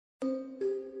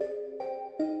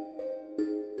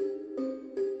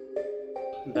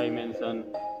dimension,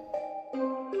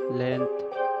 length,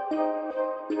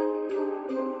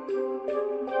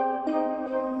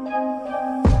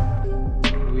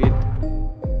 width,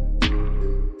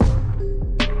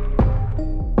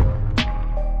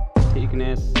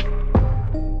 thickness,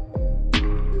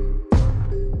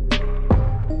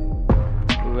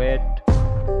 weight,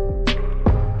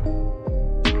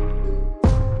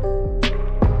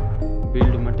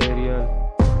 build material,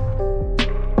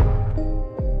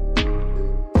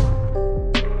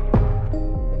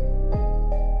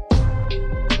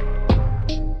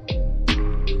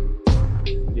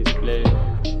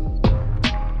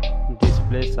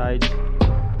 display size,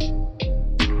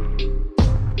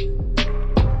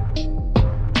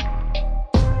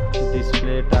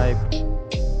 display type,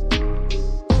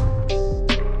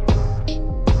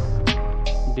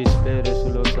 display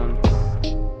resolution,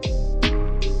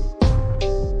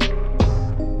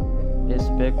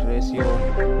 aspect ratio,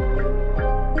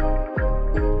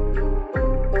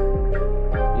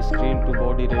 screen to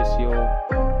body ratio,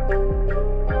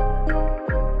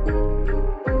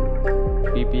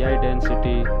 PPI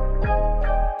density,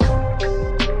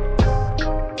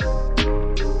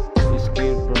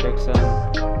 screen protection,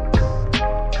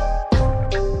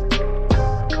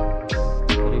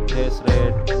 refresh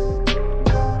rate,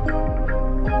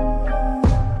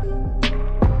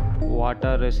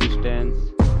 water resistance,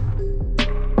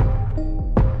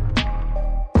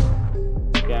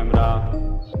 camera,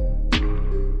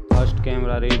 first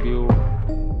camera review,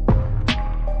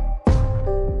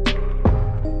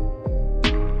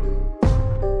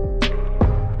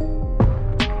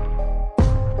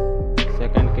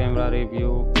 second camera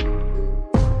review,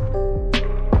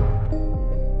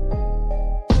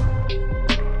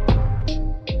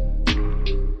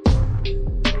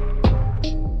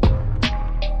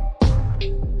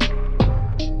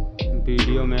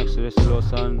 video max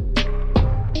resolution,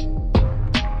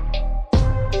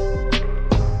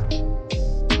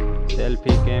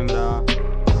 selfie camera,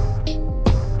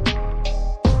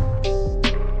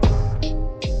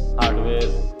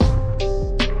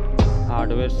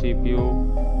 hardware CPU,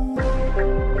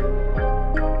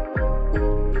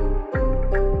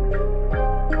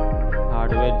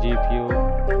 hardware GPU,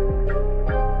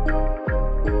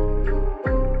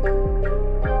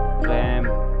 RAM,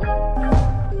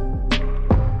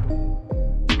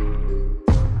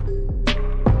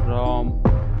 ROM,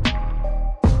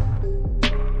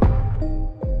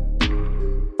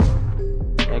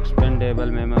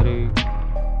 expandable memory,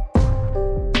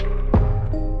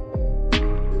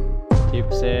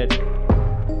 chipset,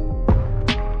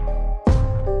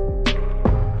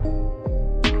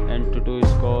 Antutu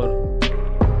score,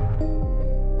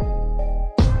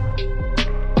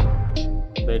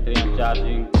 battery and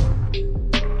charging,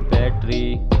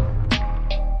 battery,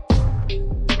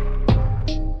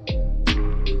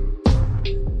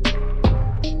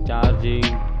 charging,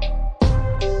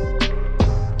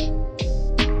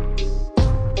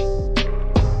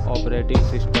 operating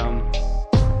system,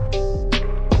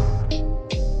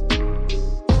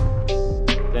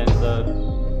 sensor,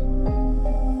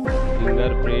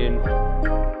 fingerprint,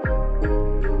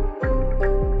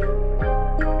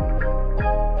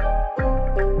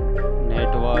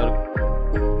 network,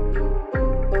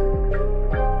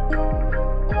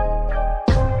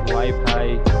 Wi-Fi,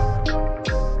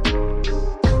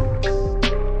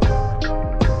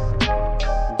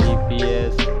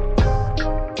 GPS,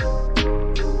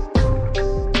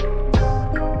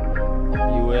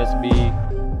 USB,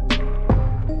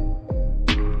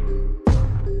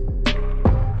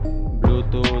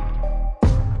 Bluetooth,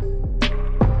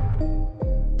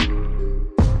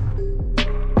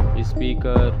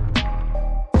 speaker,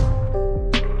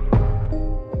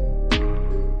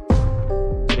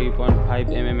 3.5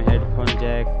 mm headphone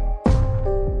jack,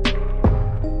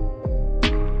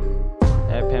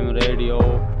 FM radio,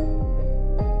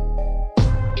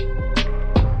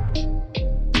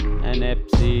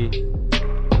 NFC,